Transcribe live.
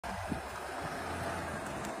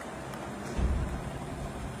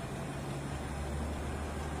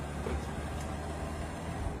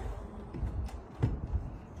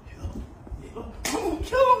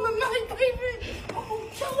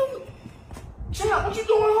Champ, what you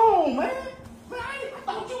doing home, man? Man, I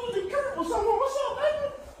thought you was in Europe or something. What's up,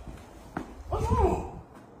 baby? What's wrong?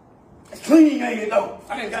 It's clean, ain't it, though?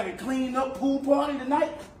 I ain't got it cleaned up pool party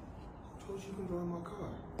tonight. I told you you can drive my car.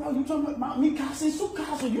 Bro, you talking about me casa and su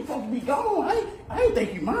casa. You supposed to be gone. I ain't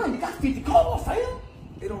think you mind. You got 50 cars, fam.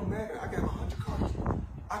 It don't matter. I got 100 cars.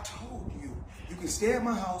 I told you. You can stay at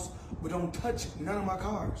my house, but don't touch none of my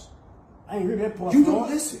cars. I ain't heard that part. You don't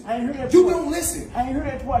listen. I ain't heard that part. You don't listen. I ain't heard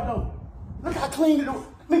that part, though. Look how clean it is.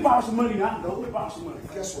 Let me borrow some money now, though. Let me borrow some money.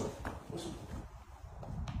 Guess what?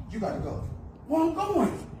 You got to go. Where I'm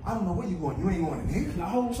going? I don't know where you going. You ain't going in here. Now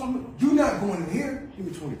hold something. You not going in here. Give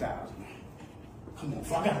me 20,000. Come on,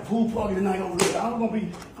 I got a pool party tonight over there. I'm gonna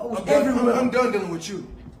be everywhere. I'm done dealing with you.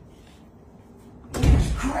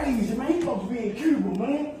 It's crazy, man. You supposed to be in Cuba,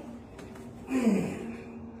 man.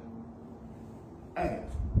 Hey,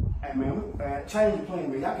 man, change the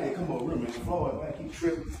plan, man. Y'all can't come over here, man. Floyd, man, keep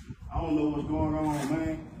tripping. I don't know what's going on,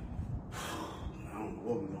 man. I don't know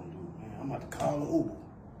what we're gonna do, man. I'm about to call an Uber.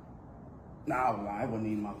 Nah, I was lying. I wasn't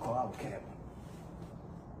even in my car. I was camping.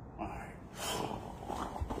 All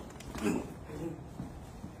right.